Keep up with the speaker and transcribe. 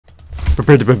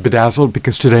Prepare to be bedazzled,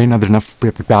 because today another enough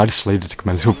bad slated to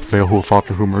commence. Hopefully a whole fought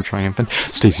or whom are triumphant.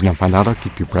 Stay tuned and find out. I'll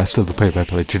keep you abreast of the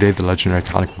play-by-play. Today the legendary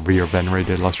iconic will be your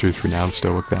venerated, illustrious, renowned,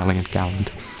 stoic, valiant,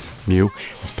 gallant Mew.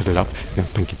 Let's put it up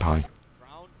against Pinkie Pie.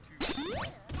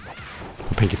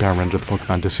 The Pinkie Pie rendered the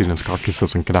Pokemon Deciduous,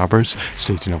 Carcasses, and Cadavers.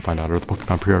 Stay tuned and find out. Are the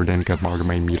Pokemon preordained, got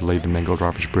amalgamated, mutilated, mangled,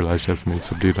 ravaged, brutalized, decimated,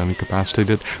 subdued, and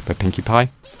incapacitated by Pinkie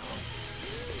Pie?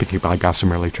 Pinkie Pie got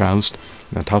summarily trounced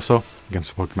in a tussle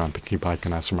against the Pokemon. Pinkie Pie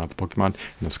cannot surmount the Pokemon.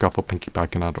 In a scuffle, Pinkie Pie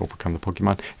cannot overcome the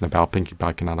Pokemon. In a battle, Pinkie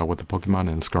Pie cannot outwit the Pokemon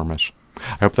in a skirmish.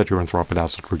 I hope that you're enthralled,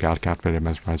 bedazzled, regaled, captivated,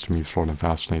 mesmerized, amused, floored, and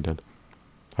fascinated.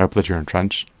 I hope that you're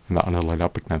entrenched in the unalloyed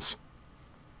epicness.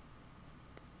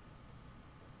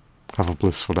 Have a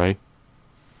blissful day.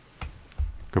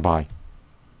 Goodbye.